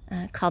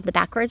called The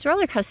Backwards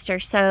Roller Coaster.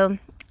 So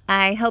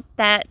I hope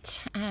that,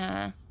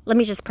 let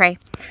me just pray.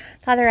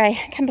 Father, I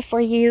come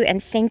before you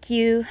and thank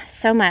you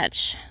so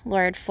much,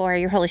 Lord, for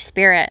your Holy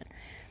Spirit.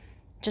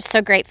 Just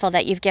so grateful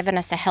that you've given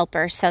us a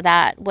helper so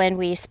that when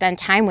we spend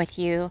time with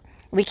you,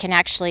 we can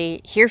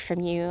actually hear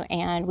from you,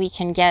 and we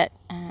can get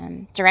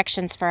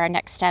directions for our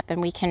next step,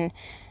 and we can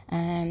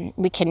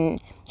We can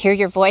hear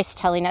your voice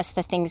telling us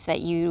the things that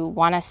you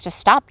want us to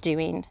stop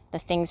doing, the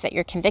things that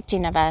you're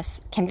convicting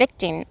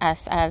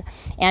us of,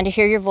 and to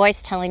hear your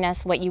voice telling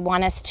us what you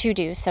want us to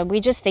do. So we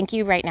just thank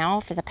you right now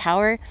for the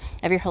power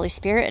of your Holy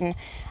Spirit. And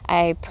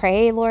I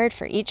pray, Lord,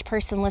 for each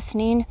person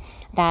listening,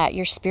 that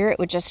your Spirit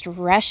would just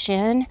rush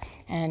in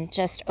and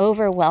just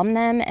overwhelm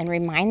them and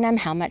remind them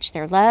how much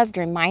they're loved,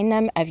 remind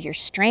them of your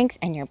strength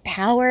and your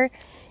power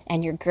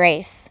and your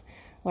grace.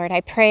 Lord,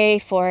 I pray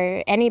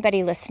for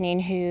anybody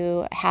listening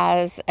who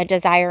has a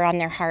desire on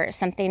their heart,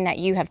 something that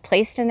you have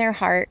placed in their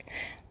heart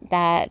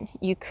that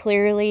they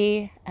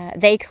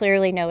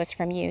clearly know is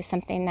from you,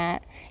 something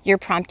that you're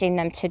prompting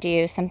them to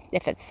do.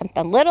 If it's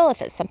something little,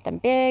 if it's something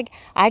big,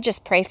 I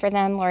just pray for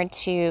them, Lord,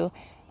 to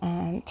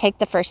take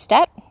the first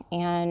step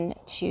and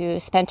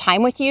to spend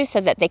time with you so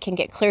that they can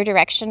get clear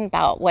direction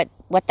about what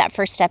that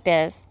first step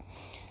is.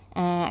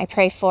 I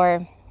pray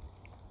for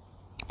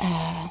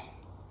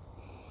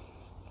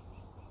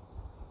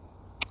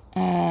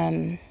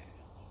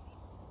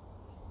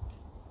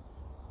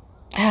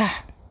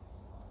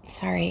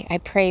I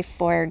pray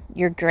for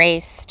your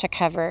grace to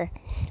cover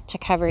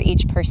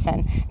each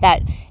person.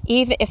 That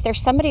even if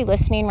there's somebody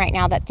listening right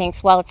now that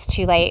thinks, well, it's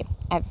too late.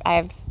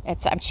 I'm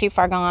too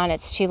far gone.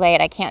 It's too late.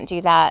 I can't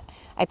do that.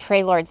 I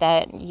pray, Lord,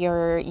 that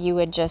you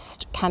would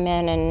just come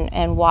in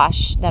and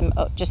wash them,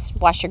 just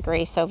wash your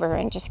grace over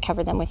and just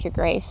cover them with your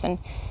grace and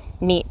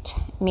meet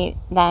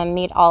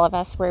all of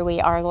us where we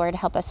are, Lord.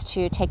 Help us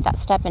to take that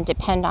step and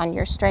depend on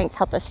your strength.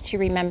 Help us to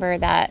remember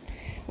that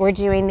we're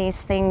doing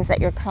these things that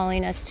you're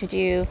calling us to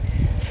do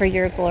for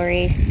your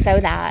glory, so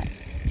that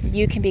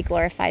you can be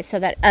glorified, so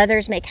that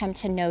others may come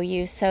to know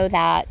you, so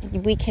that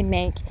we can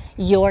make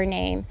your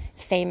name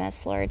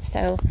famous, Lord.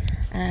 So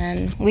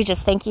we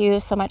just thank you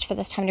so much for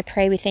this time to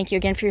pray. We thank you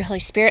again for your Holy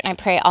Spirit, and I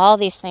pray all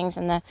these things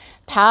in the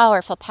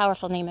powerful,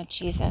 powerful name of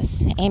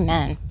Jesus.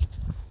 Amen.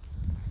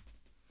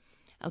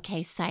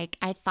 Okay, psych,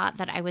 I thought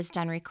that I was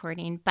done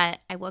recording, but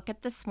I woke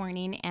up this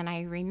morning and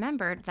I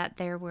remembered that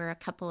there were a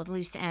couple of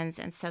loose ends.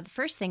 And so the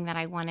first thing that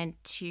I wanted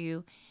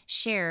to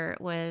share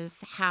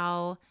was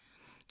how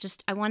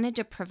I wanted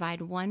to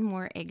provide one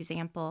more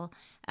example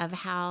of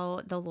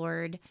how the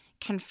Lord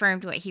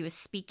confirmed what he was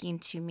speaking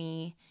to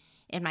me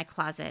in my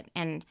closet.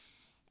 And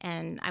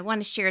I want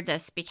to share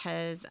this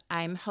because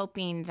I'm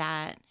hoping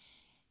that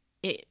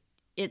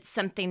it's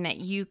something that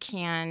you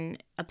can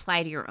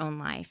apply to your own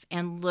life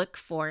and look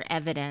for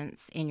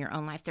evidence in your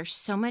own life. There's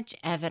so much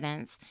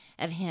evidence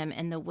of him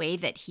and the way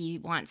that he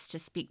wants to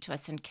speak to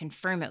us and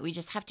confirm it. We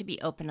just have to be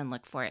open and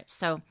look for it.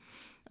 So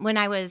when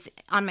I was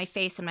on my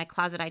face in my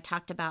closet, I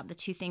talked about the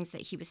two things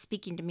that he was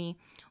speaking to me.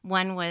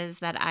 One was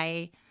that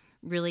I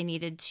really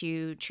needed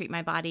to treat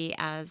my body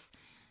as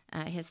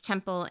his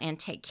temple and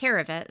take care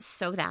of it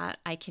so that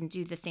I can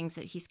do the things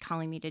that he's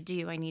calling me to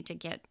do. I need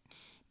to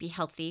be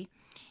healthy.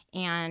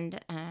 And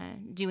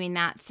doing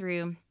that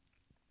through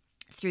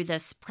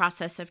this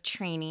process of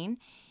training.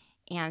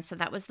 And so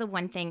that was the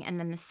one thing. And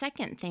then the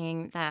second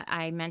thing that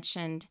I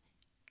mentioned,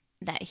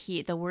 that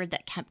the word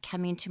that kept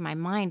coming to my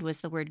mind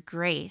was the word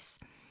grace.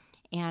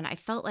 And I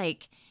felt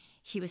like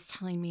he was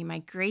telling me, my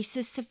grace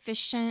is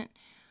sufficient.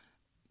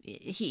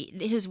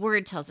 His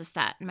word tells us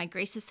that my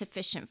grace is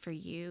sufficient for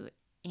you.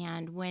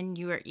 And when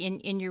you are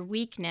in your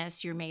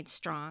weakness, you're made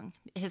strong.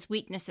 His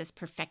weakness is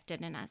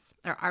perfected in us,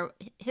 or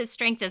his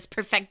strength is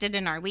perfected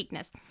in our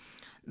weakness.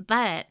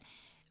 But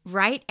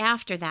right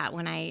after that,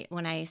 when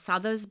I saw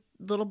those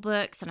little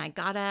books and I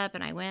got up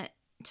and I went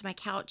to my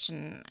couch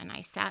and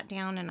I sat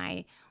down and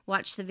I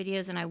watched the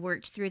videos and I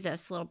worked through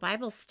this little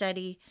Bible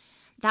study,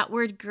 that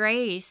word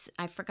grace,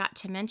 I forgot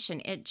to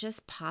mention, it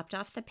just popped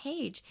off the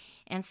page.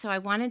 And so I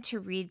wanted to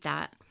read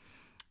that.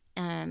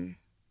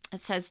 It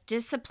says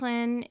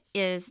discipline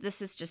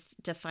this is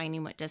just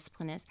defining what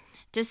discipline is.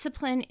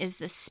 Discipline is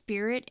the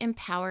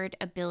spirit-empowered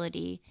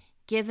ability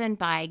given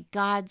by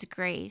God's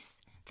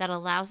grace that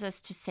allows us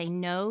to say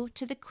no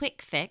to the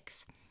quick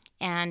fix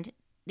and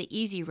the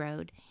easy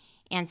road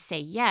and say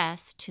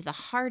yes to the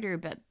harder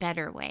but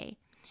better way.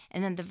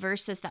 And then the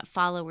verses that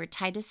follow were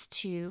Titus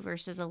 2,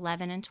 verses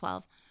 11 and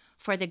 12.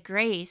 For the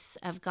grace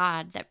of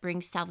God that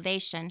brings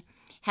salvation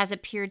has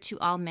appeared to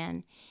all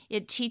men.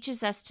 It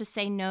teaches us to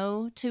say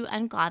no to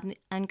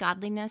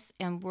ungodliness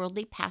and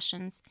worldly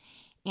passions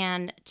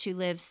and to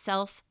live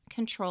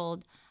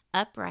self-controlled,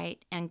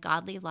 upright, and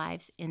godly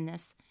lives in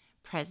this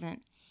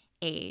present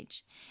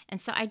age.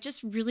 And so I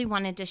just really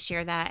wanted to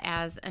share that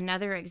as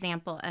another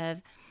example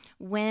of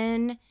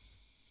when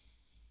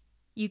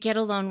you get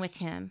alone with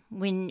him,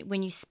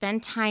 when you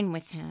spend time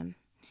with him,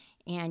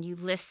 and you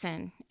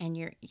listen and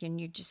you're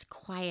just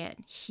quiet,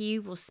 he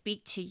will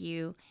speak to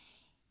you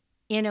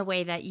in a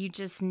way that you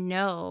just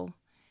know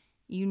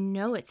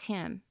it's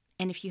him.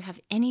 And if you have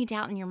any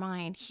doubt in your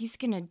mind, he's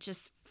going to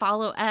just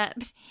follow up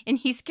and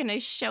he's going to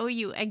show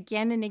you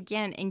again and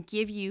again and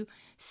give you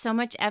so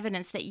much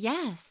evidence that,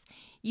 yes,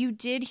 you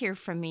did hear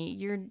from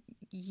me.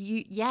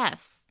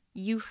 Yes,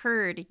 you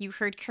heard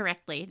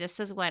correctly. This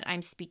is what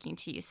I'm speaking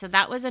to you. So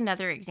that was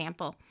another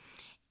example.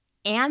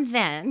 And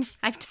then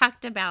I've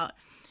talked about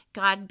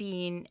God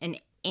being an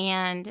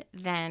and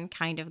then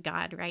kind of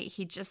God, right?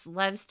 He just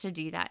loves to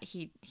do that.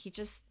 He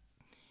just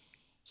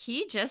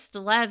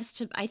loves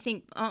to, I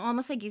think,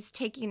 almost like he's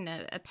taking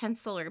a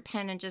pencil or a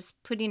pen and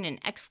just putting an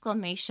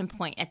exclamation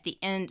point at the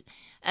end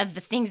of the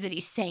things that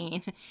he's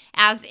saying,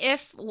 as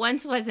if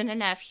once wasn't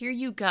enough. Here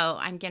you go.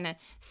 I'm going to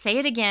say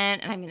it again,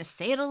 and I'm going to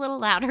say it a little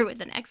louder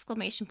with an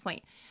exclamation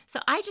point. So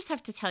I just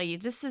have to tell you,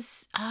 this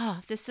is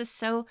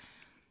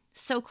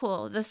so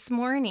cool. This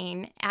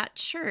morning at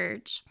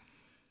church,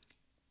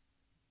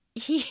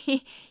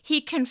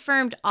 he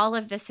confirmed all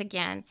of this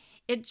again.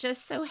 It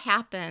just so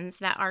happens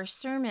that our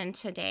sermon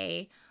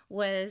today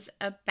was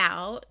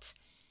about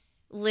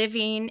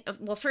living.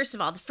 Well, first of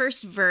all, the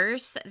first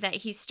verse that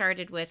he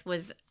started with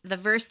was the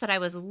verse that I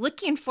was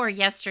looking for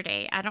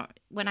yesterday.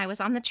 When I was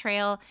on the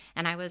trail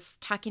and I was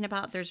talking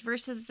about there's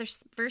verses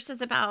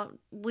about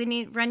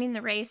running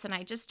the race, and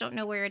I just don't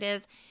know where it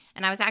is.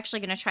 And I was actually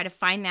going to try to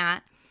find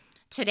that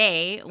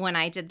today when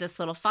I did this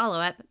little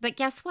follow-up. But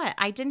guess what?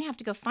 I didn't have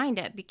to go find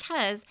it,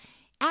 because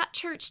at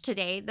church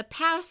today, the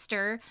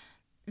pastor,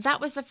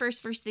 that was the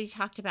first verse that he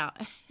talked about.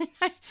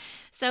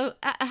 So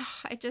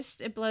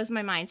it blows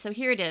my mind. So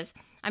here it is.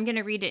 I'm going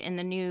to read it in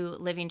the New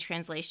Living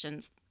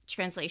Translation.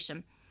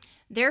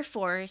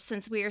 Therefore,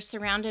 since we are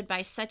surrounded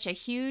by such a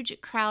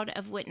huge crowd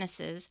of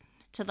witnesses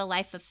to the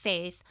life of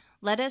faith,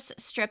 let us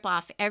strip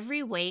off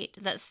every weight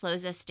that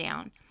slows us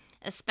down,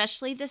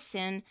 especially the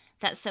sin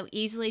that so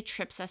easily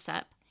trips us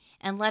up,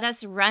 and let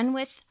us run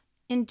with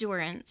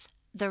endurance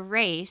the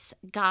race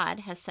God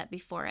has set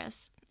before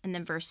us. And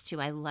then verse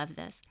 2, I love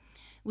this.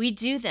 We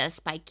do this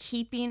by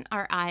keeping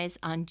our eyes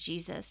on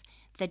Jesus,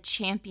 the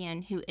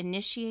champion who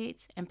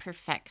initiates and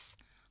perfects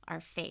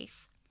our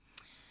faith.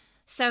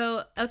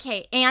 So,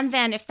 okay, and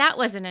then if that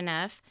wasn't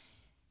enough,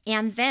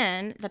 and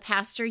then the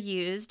pastor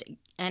used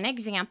an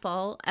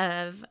example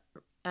of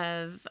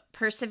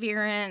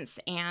perseverance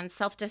and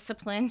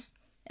self-discipline.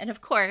 And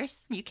of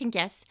course, you can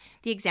guess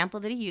the example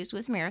that he used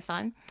was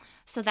marathon.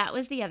 So that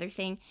was the other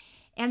thing.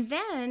 And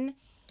then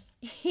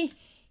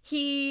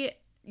he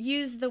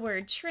used the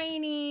word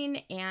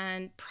training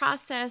and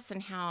process,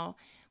 and how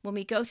when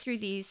we go through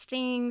these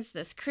things,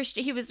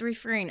 he was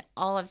referring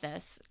all of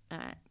this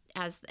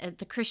as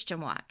the Christian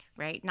walk,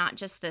 right? Not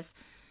just this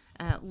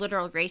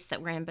literal race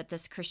that we're in, but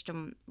this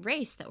Christian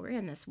race that we're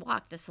in, this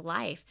walk, this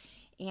life.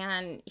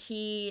 And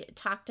he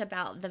talked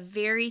about the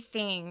very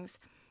things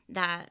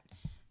that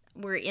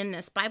were in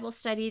this Bible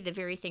study, the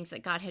very things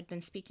that God had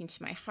been speaking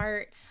to my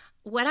heart.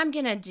 What I'm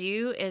going to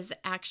do is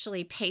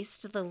actually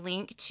paste the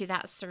link to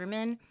that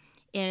sermon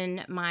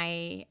in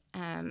my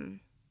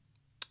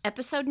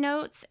episode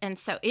notes. And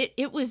so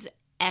it was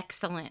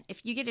excellent.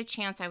 If you get a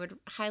chance, I would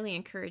highly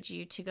encourage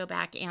you to go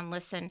back and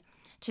listen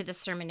to the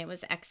sermon. It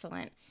was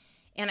excellent.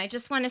 And I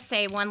just want to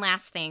say one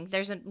last thing.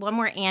 There's one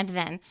more and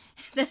then.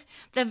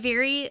 The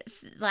very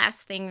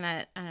last thing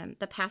that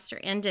the pastor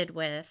ended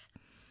with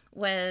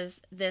was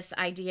this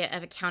idea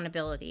of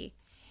accountability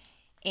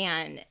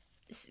and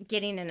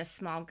getting in a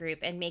small group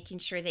and making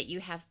sure that you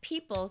have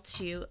people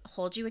to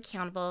hold you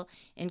accountable,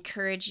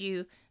 encourage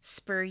you,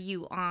 spur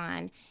you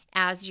on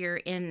as you're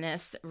in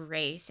this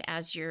race,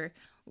 as you're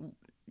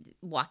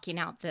walking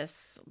out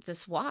this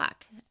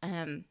walk.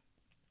 And,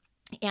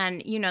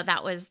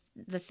 that was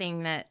the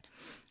thing that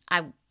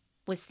I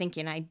was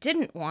thinking I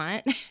didn't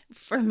want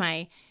for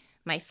my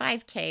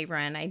 5K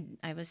run.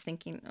 I was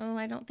thinking,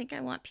 I don't think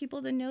I want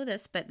people to know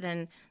this. But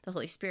then the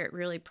Holy Spirit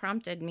really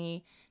prompted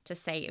me to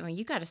say,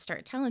 you got to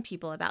start telling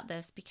people about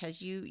this,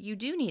 because you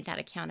do need that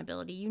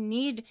accountability. You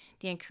need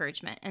the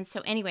encouragement. And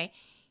so anyway,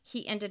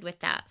 he ended with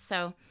that.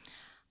 So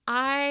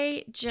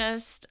I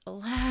just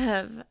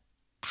love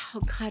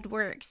how God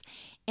works.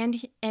 And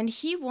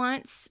he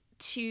wants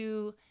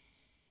to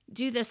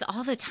do this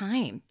all the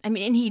time. And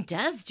he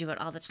does do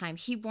it all the time.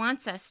 He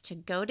wants us to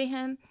go to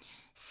him,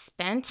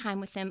 spend time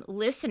with him,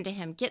 listen to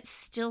him, get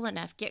still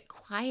enough, get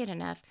quiet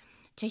enough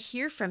to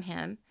hear from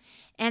him,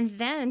 and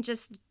then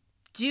just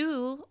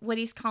do what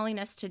he's calling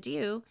us to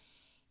do.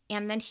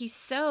 And then he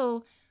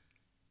so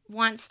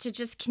wants to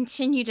just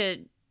continue to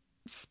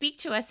speak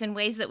to us in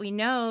ways that we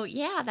know,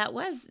 that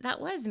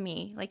was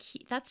me. Like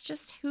that's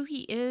just who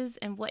he is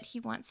and what he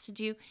wants to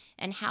do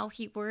and how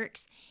he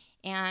works.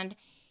 And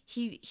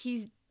he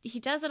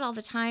does it all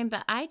the time,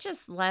 but I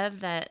just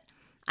love that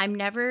I'm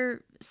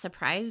never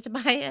surprised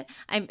by it.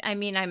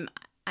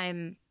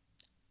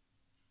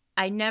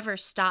 I never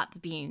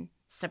stop being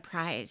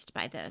surprised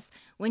by this.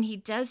 When he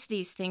does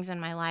these things in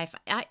my life,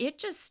 it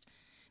just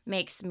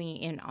makes me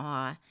in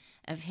awe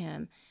of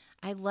him.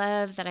 I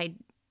love that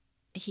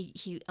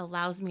he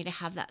allows me to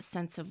have that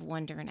sense of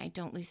wonder, and I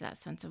don't lose that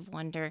sense of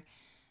wonder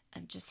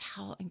of just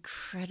how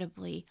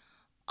incredibly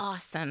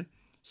awesome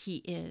he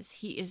is.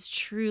 He is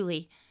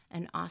truly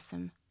an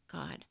awesome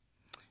God.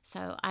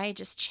 So I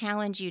just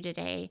challenge you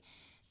today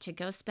to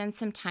go spend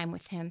some time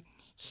with him,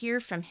 hear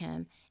from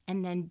him,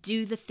 and then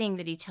do the thing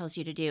that he tells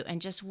you to do,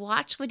 and just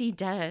watch what he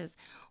does.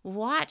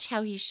 Watch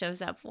how he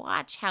shows up.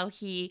 Watch how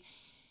he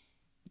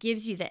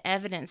gives you the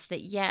evidence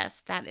that,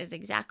 yes, that is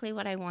exactly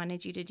what I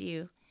wanted you to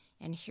do.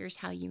 And here's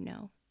how you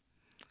know.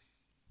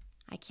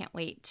 I can't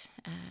wait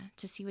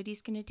to see what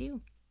he's going to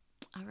do.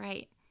 All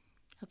right.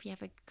 Hope you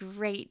have a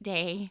great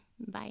day.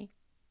 Bye.